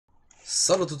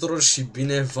Salut tuturor și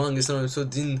bine v-am găsit la un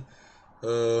episod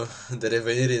de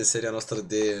revenire în seria noastră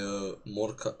de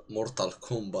Mortal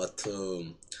Kombat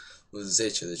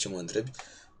 10, de ce mă întrebi.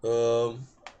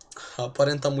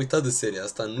 Aparent am uitat de seria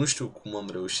asta, nu știu cum am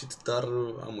reușit, dar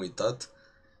am uitat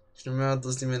și nu mi-a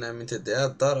adus nimeni aminte de ea,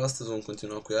 dar astăzi vom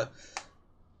continua cu ea.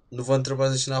 Nu vă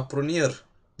întrebați de ce n-a apărut ieri.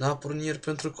 N-a apărut ieri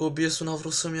pentru că OBS-ul n-a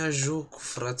vrut să-mi ia joc,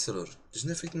 fraților. Deci, în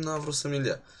efect, n-a vrut să-mi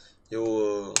ia.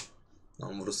 Eu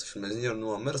am vrut să filmez ieri, nu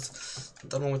am mers,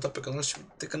 dar m-am uitat pe canal și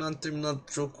de când am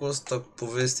terminat jocul ăsta cu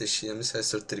poveste și am zis hai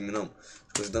să-l terminăm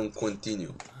și să dăm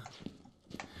continue.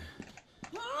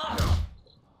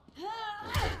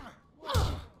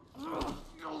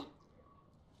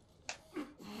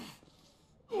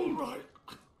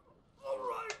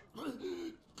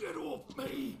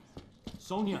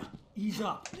 Sonia, ease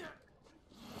up.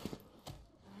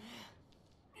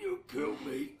 You killed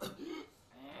me.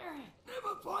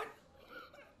 Never find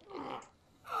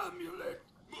amulet.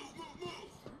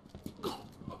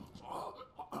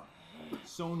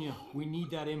 Sonia, we need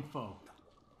that info.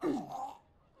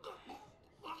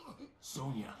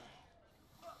 Sonia,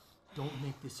 don't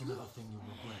make this another thing you'll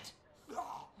regret.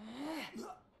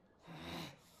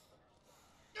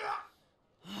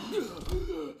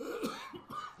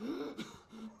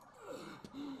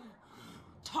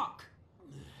 Talk!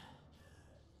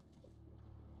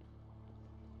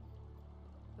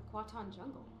 The Quatan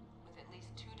jungle. With at least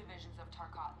 2 divisions of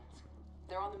Tarkatans.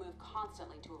 They're on the move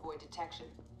constantly to avoid detection.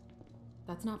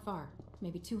 That's not far.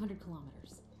 Maybe 200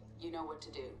 kilometers. You know what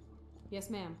to do. Yes,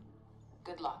 ma'am.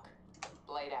 Good luck.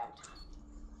 Blade out.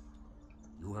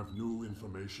 You have new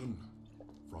information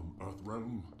from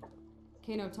Earthrealm?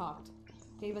 Kano talked.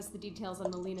 Gave us the details on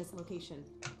Melina's location.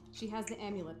 She has the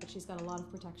amulet, but she's got a lot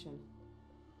of protection.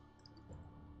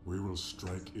 We will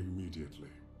strike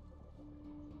immediately.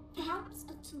 Perhaps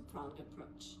a two-pronged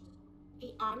approach.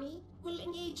 The army will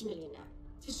engage Melina,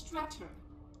 distract her,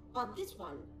 while this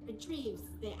one retrieves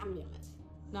the amulet.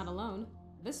 Not alone.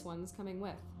 This one's coming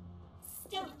with.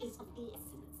 Stealth is of the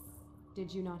essence.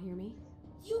 Did you not hear me?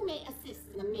 You may assist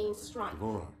in the main strike.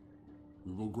 Devora,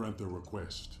 we will grant their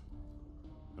request,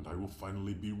 and I will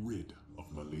finally be rid of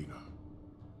Melina.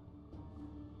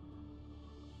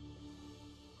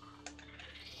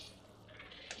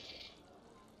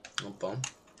 Opa.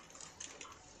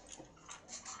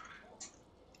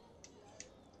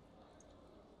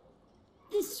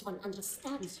 This one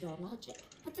understands your logic,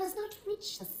 but does not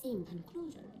reach the same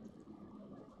conclusion.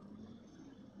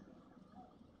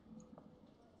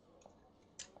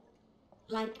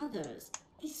 Like others,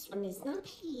 this one is not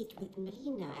pleased with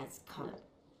Melina as Khan,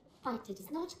 but it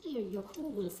is not clear your crew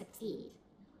will succeed.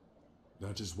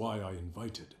 That is why I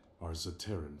invited our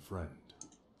Zateran friend.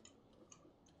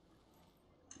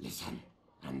 Listen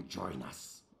and join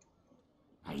us.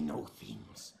 I know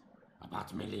things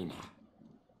about Melina.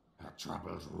 Her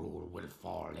troubled rule will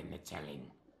fall in the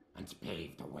telling and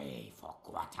pave the way for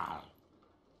Quatal.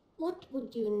 What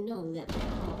would you know that?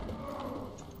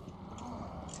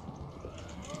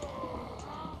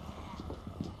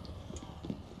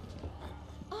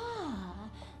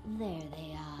 There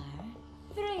they are.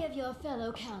 3 of your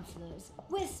fellow counselors,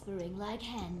 whispering like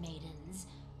handmaidens.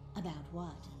 About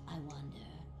what, I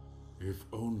wonder? If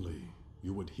only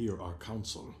you would hear our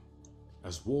counsel.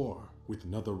 As war with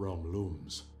Netherrealm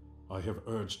looms, I have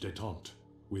urged detente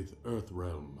with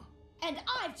Earthrealm. And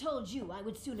I've told you I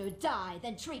would sooner die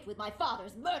than treat with my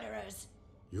father's murderers!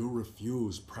 You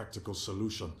refuse practical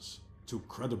solutions to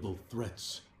credible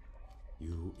threats.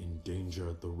 You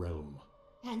endanger the realm.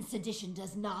 And sedition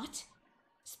does not?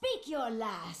 Speak your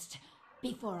last,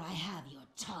 before I have your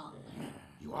tongue.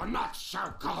 You are not Shao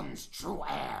Kahn's true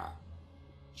heir.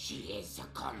 She is a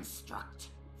construct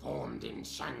formed in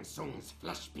Shang Tsung's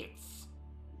flesh pits.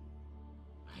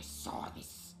 I saw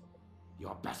this.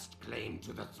 Your best claim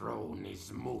to the throne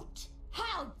is moot.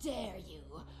 How dare you!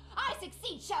 I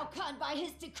succeed Shao Kahn by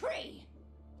his decree!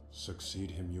 Succeed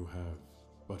him you have,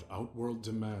 but Outworld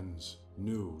demands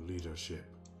new leadership.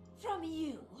 From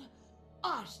you,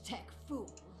 Archtech fool.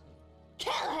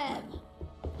 Kill him!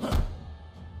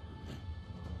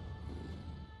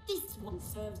 This one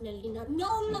serves Melina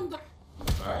no longer.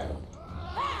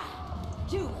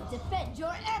 You will defend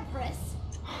your empress!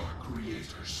 Our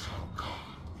creator Shao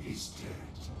Kahn is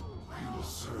dead. We will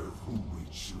serve whom we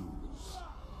choose.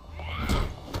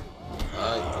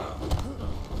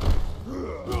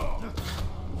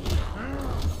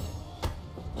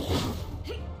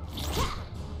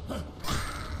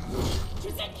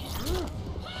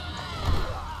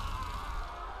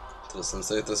 Trebuie să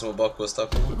înțeleg, trebuie să mă bag cu ăsta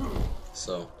acum?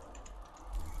 Sau?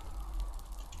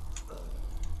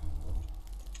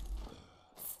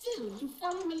 Still still, you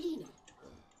found Melina.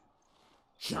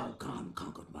 Shao Kahn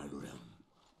conquered my realm.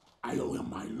 I owe him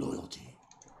my loyalty.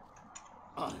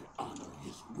 I honor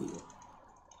his will.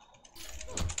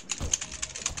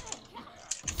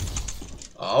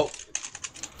 Au!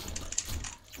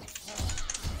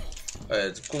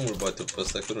 Aia, cum îl bate pe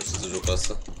ăsta? Că nu știu să joc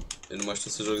asta. Eu nu mai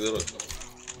știu să joc deloc.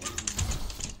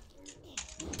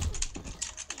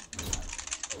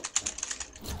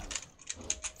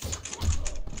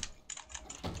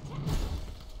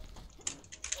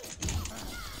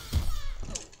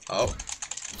 Au!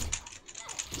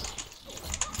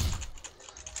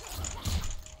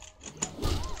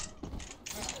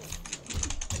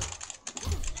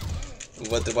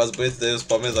 Vă întrebați băieți, dar eu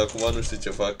spamez acum, nu știu ce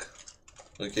fac.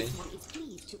 Ok?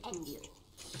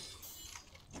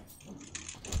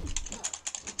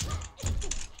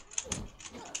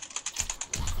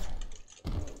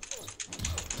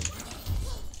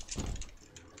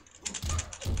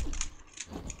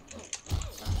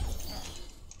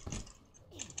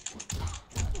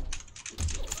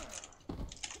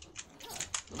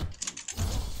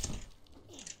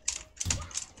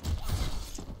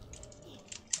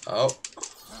 Au.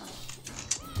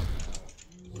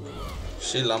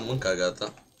 Și l-am mâncat,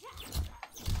 gata.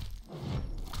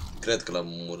 Cred că l-am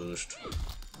omorât, nu știu.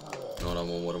 Nu l-am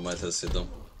omorât, mai trebuie să-i dăm.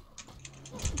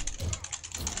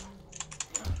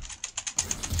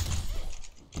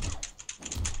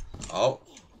 Au.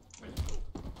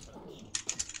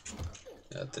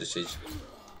 Ia, treci aici.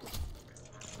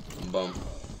 Bam.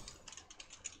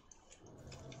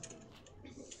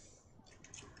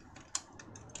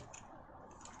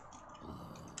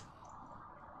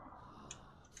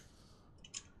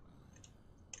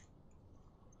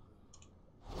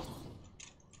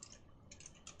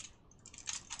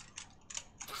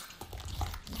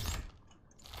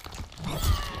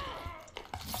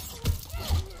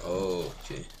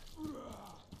 Ok.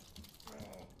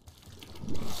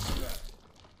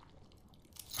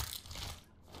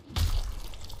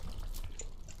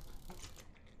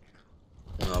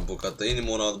 Una bucată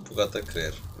inimă, una bucată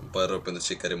creier. Îmi pare rău pentru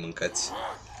cei care mâncați.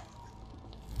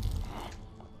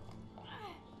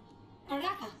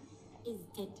 Placa is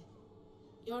dead.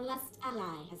 Your last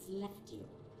ally has left you.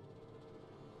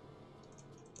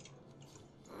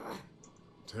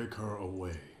 Take her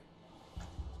away.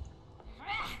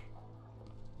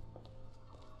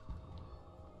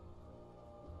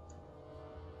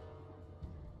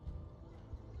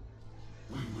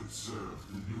 We would serve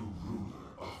the new ruler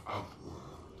of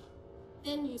Outworld.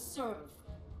 Then you serve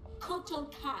Kotal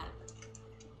Khan.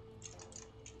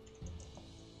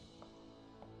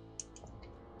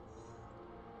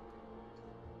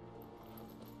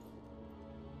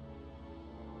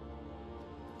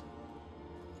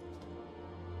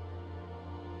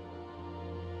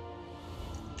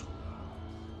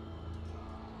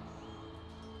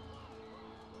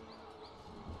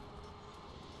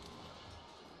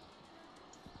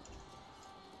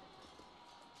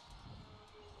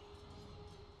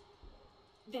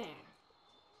 There.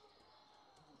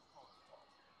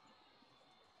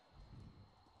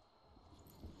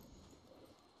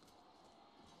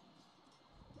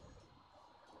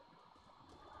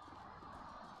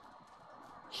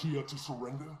 Here to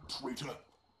surrender, traitor?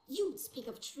 You speak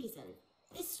of treason.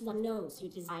 This one knows you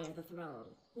desire the throne.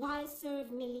 Why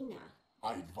serve Melina?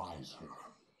 I advise her.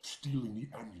 Stealing the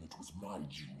amulet was my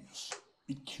genius.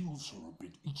 It kills her a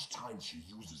bit each time she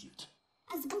uses it.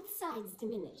 As both sides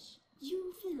diminish,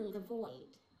 you fill the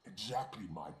void. Exactly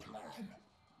my plan.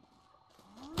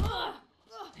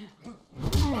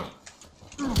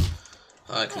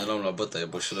 Hai că ne luăm la bătaie,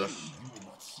 bășilor.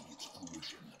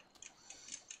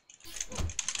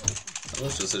 Nu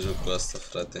știu să joc cu asta,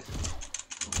 frate.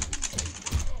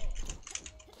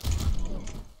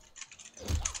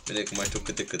 Bine că mai știu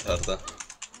câte cât harta.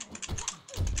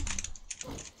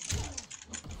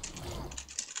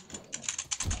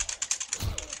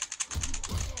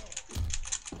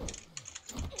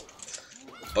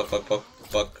 Pac, pac, pac,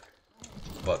 pac,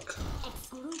 pac.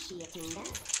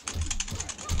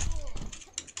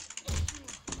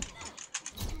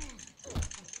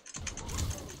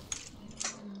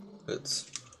 Câți?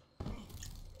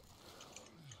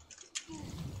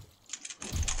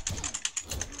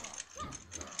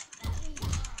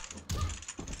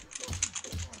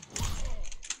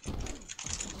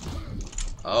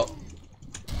 Au.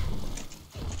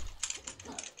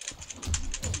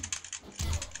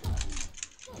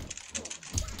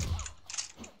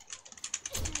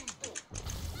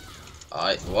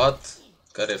 Ai, what?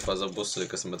 Care e faza, bossule?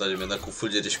 Că se metalul mi-a dat cu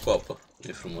fulgere și cu apă.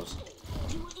 E frumos.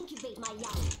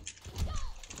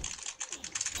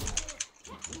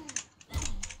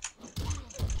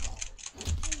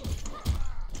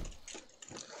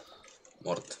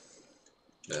 Mort.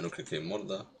 Eu nu cred că e mort,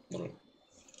 dar mă rog.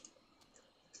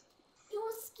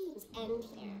 Your schemes end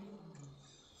here.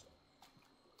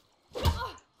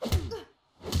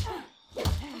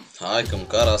 Hai că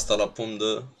mâncarea asta la pom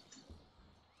de...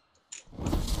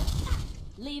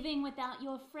 Leaving without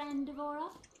your friend,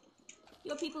 Devora?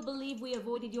 Your people believe we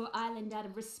avoided your island out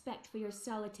of respect for your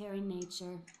solitary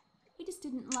nature. We just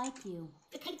didn't like you.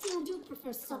 The Kytine do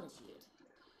prefer solitude,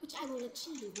 which I will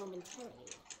achieve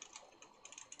momentarily.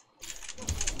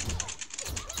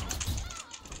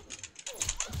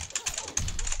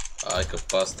 Hai că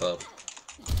pe asta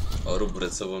o rup,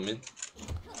 vreți să vă mint?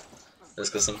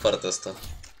 Vezi că sunt partea asta.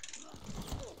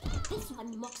 This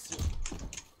one mocks you.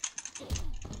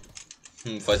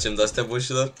 Facem de-astea,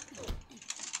 boșilor?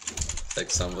 Stai că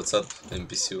s-a învățat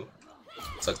NPC-ul.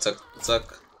 Țac, țac,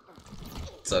 țac.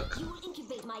 Țac. You will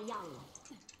incubate my young.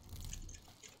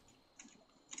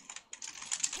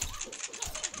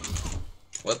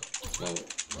 What? Mamă.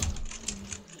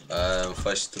 Aia îmi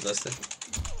faci și tu de-astea?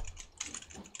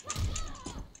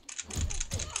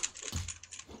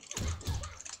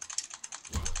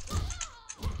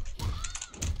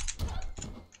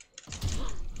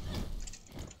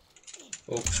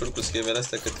 Ușor cu schemele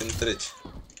astea că te întreci.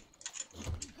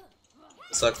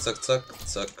 Țac, țac, țac,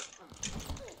 țac.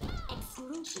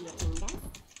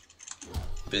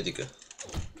 Pedică.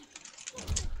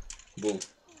 Bum.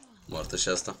 Moartă și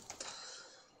asta.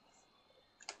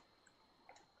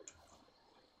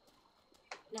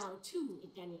 Now two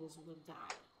Italians will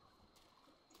die.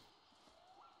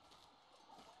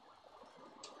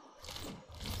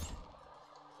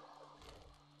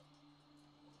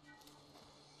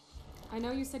 I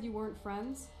know you said you weren't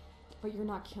friends, but you're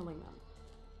not killing them.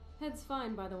 Head's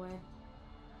fine, by the way.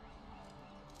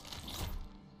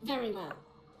 Very well.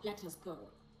 Let us go.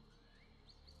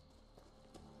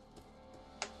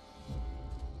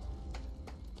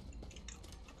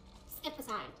 Step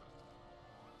aside.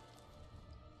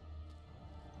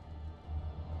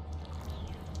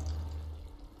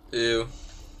 Ew.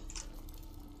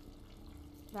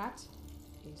 That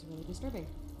is really disturbing.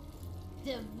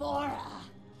 Devora!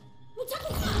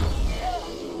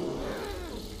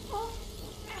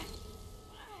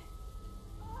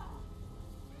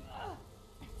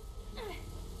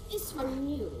 This one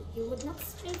knew you would not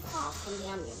stray far from the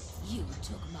amulet. You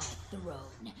took my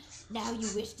throne. Now you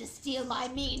wish to steal my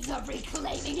means of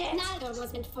reclaiming it? Neither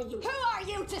was meant for you. Who are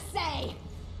you to say?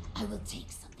 I will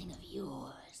take something of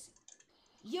yours.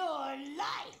 Your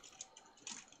life!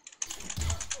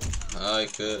 Hai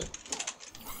că...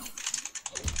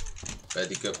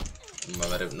 Adică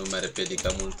nu mai are pedica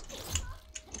mult.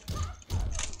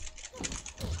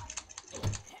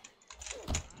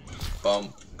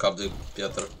 Pam, cap de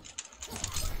piatră.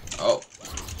 Au.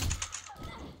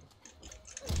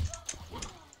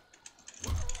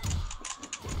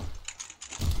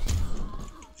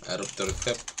 Ai rupt ori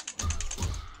cap.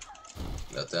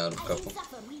 Da, te-am rupt capul.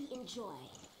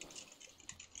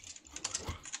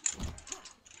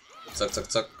 Țac, țac,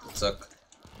 țac, țac.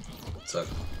 Țac.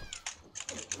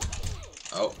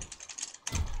 Au.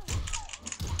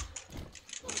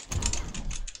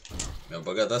 Mi-a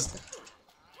băgat de-astea.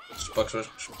 Șpac,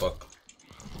 șpac, șpac.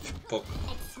 Șpac.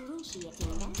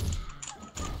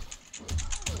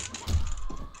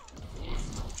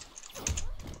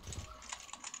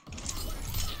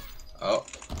 Au.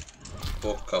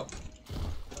 Poc cap.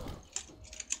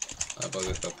 Hai,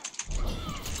 bagă cap.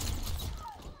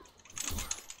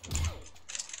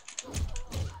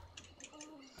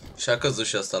 Și-a căzut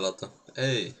și asta lată.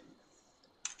 Ei.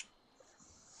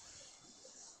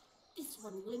 This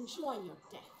one will enjoy your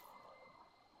death.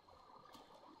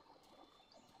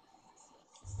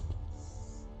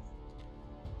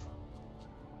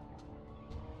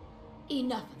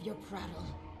 Enough of your prattle.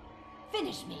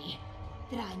 Finish me,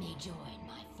 that I may join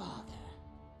my father.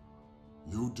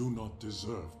 You do not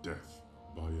deserve death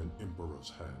by an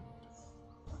emperor's hand.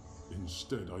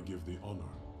 Instead, I give the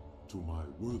honor to my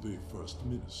worthy first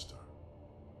minister.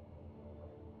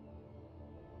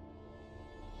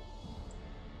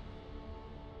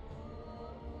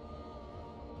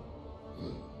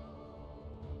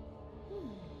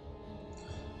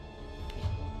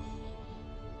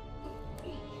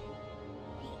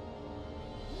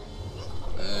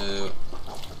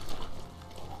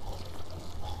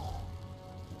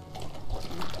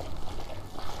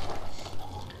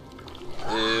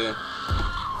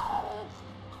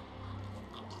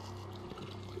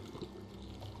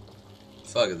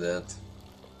 Fuck that.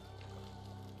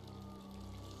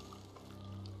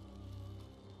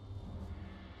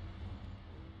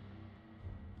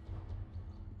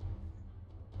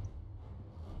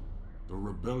 The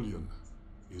rebellion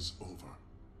is over.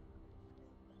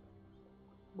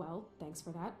 Well, thanks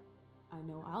for that. I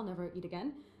know I'll never eat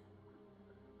again.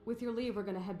 With your leave, we're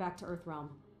gonna head back to Earthrealm.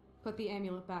 Put the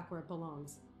amulet back where it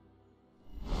belongs.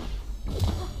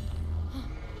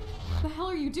 The hell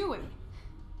are you doing?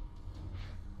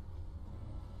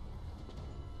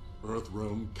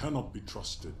 Earthrealm cannot be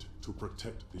trusted to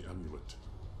protect the amulet.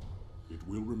 It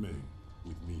will remain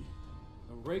with me.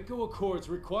 The Reiko Accords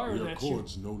require The that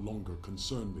Accords no longer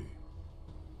concern me,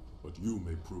 but you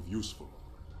may prove useful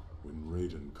when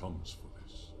Raiden comes for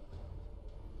this.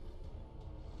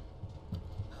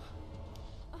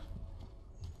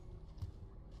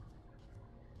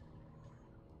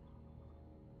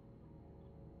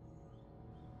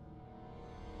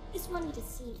 This one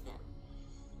deceived them.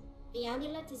 The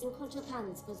amulet is in Kotal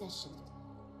Khan's possession.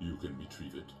 You can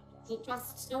retrieve it. He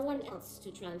trusts no one else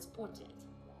to transport it.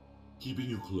 Keeping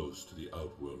you close to the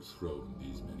Outworld throne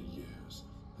these many years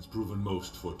has proven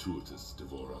most fortuitous,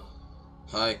 Devora.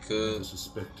 Hai I că... never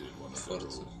suspected one of your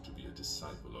Forță. own to be a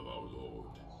disciple of our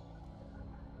Lord.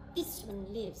 This one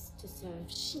lives to serve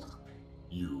Shinnok.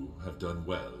 You have done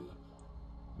well.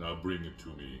 Now bring it to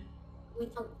me.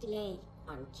 Without delay,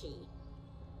 Quan Chi.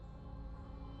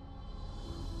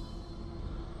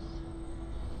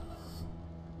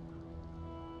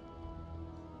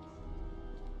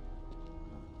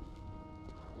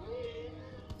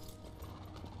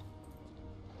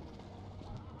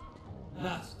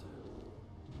 Master.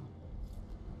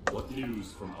 What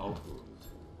news from Outworld?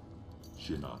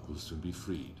 Shinnok will soon be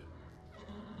freed.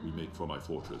 We make for my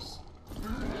fortress.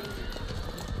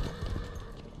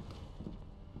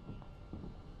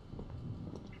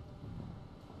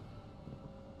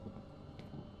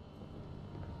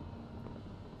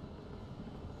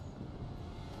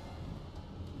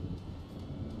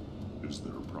 Is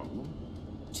there a problem?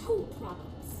 Two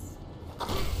problems.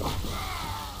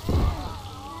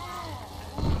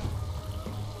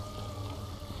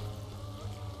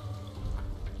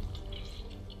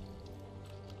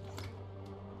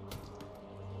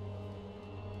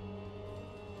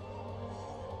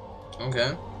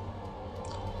 Okay.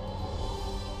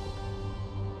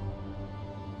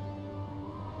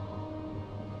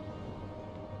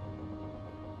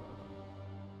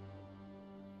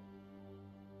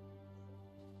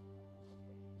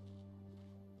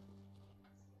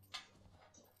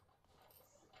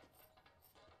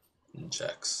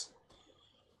 Jax.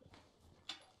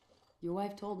 Your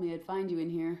wife told me I'd find you in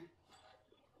here.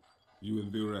 You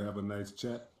and Vera have a nice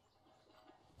chat?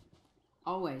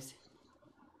 Always. Is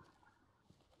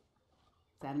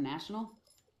that a national?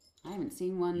 I haven't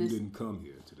seen one You this... didn't come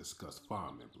here to discuss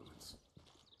farm implements.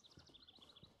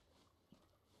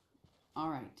 All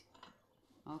right.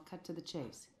 I'll cut to the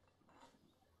chase.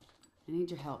 I need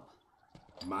your help.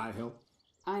 My help?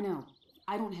 I know.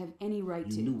 I don't have any right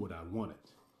to... You knew what I wanted.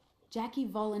 Jackie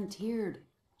volunteered.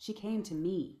 She came to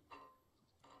me.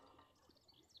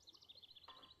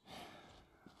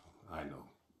 I know.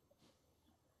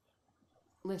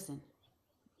 Listen,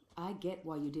 I get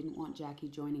why you didn't want Jackie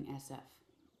joining SF.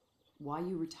 Why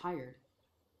you retired.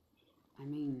 I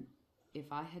mean, if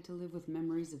I had to live with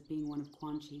memories of being one of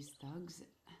Quan Chi's thugs,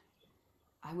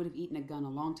 I would have eaten a gun a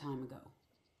long time ago.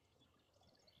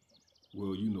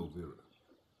 Well, you know Vera.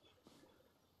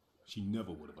 She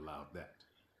never would have allowed that.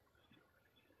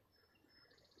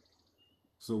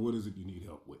 So what is it you need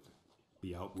help with?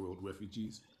 The Outworld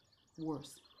refugees?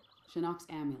 Worse. Shinnok's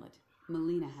amulet.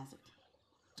 Melina has it.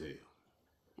 Damn.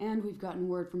 And we've gotten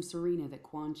word from Serena that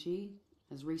Quan Chi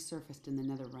has resurfaced in the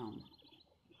Nether Realm.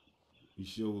 He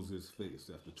shows his face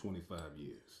after 25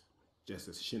 years, just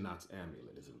as Shinnok's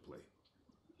amulet is in play.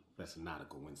 That's not a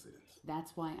coincidence.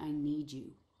 That's why I need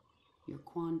you. Your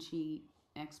Quan Chi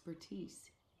expertise.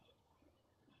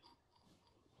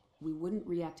 We wouldn't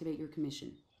reactivate your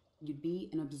commission. You'd be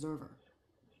an observer.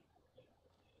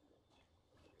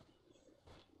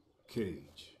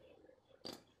 Cage.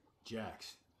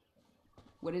 Jax.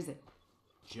 What is it?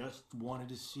 Just wanted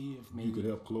to see if maybe... You could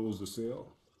help close the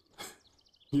cell?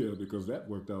 Yeah, because that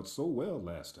worked out so well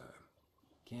last time.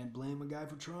 Can't blame a guy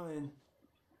for trying.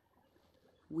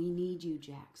 We need you,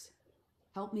 Jax.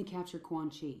 Help me capture Quan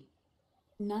Chi.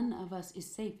 None of us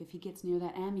is safe if he gets near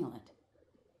that amulet.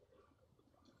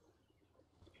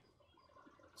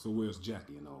 So where's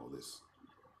Jackie in all this?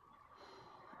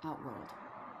 Outworld.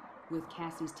 With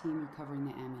Cassie's team recovering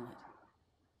the amulet.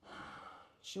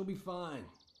 She'll be fine.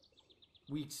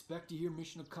 We expect to hear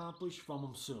mission accomplished from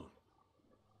him soon.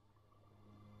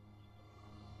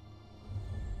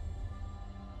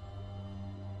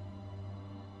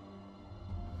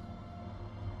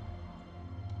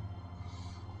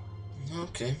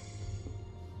 Okay.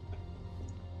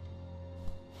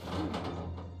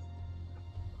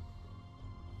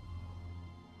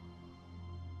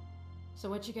 So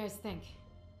what you guys think?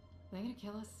 Are they gonna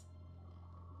kill us?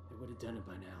 They would have done it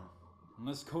by now.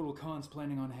 Unless Kotal Khan's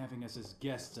planning on having us as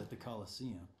guests at the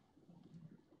Coliseum.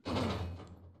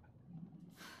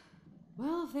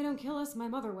 Well, if they don't kill us, my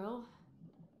mother will.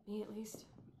 Me, at least.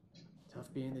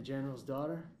 Tough being the general's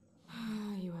daughter?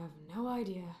 You have no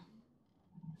idea.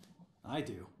 I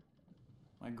do.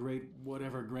 My great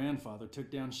whatever grandfather took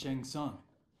down Shang Tsung.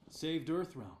 Saved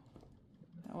Earthrealm.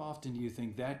 How often do you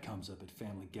think that comes up at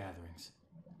family gatherings?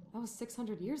 That was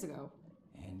 600 years ago.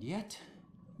 And yet,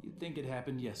 you'd think it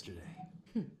happened yesterday.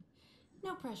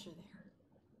 No pressure there.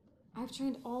 I've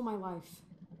trained all my life.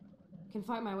 Can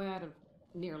fight my way out of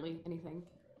nearly anything.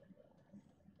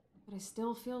 But I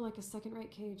still feel like a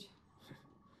second-rate cage.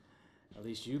 At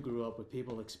least you grew up with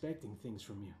people expecting things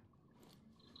from you.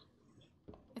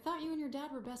 I thought you and your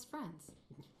dad were best friends.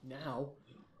 Now,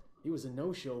 he was a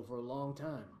no-show for a long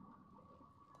time.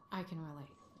 I can relate.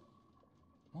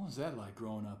 What was that like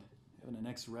growing up, having an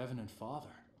ex-revenant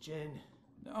father? Jen.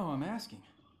 No, I'm asking.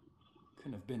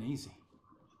 Couldn't have been easy.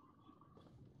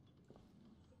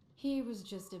 He was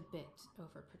just a bit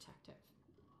overprotective.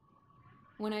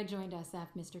 When I joined SF,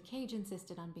 Mr. Cage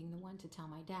insisted on being the one to tell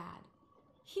my dad.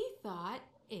 He thought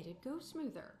it'd go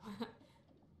smoother.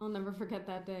 I'll never forget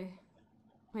that day.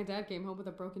 My dad came home with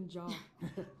a broken jaw.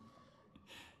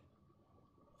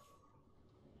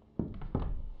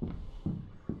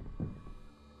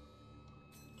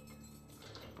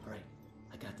 Alright,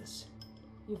 I got this.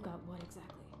 You've got what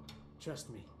exactly? Trust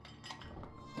me.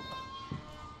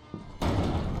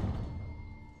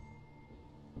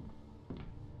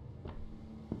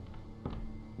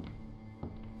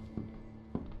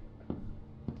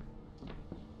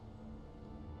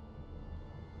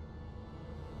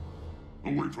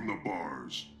 Away from the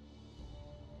bars.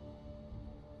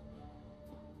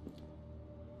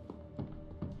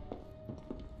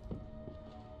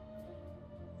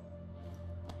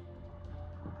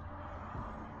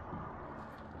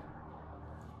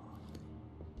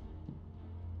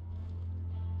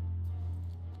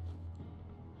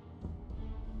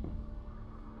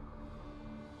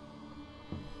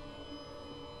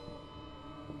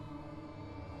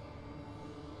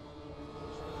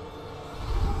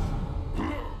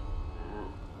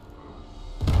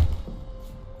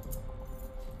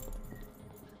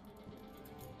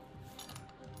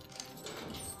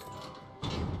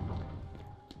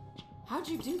 How'd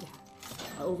you do that?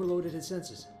 I overloaded his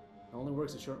senses. It only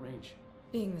works at short range.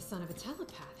 Being the son of a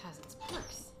telepath has its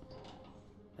perks.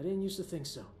 I didn't used to think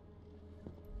so.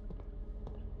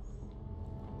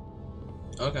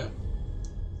 Ok.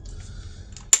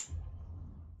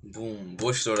 Bun,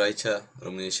 boșilor, aici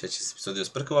rămâne și acest episod. Eu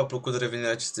sper că v-a plăcut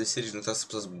revenirea acestei serii. Nu uitați să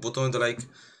apăsați butonul de like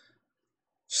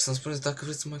și să-mi spuneți dacă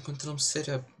vreți să mai continuăm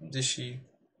seria, deși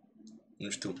nu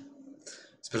știu.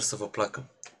 Sper să vă placă.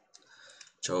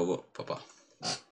 Ceau, bă, pa, pa.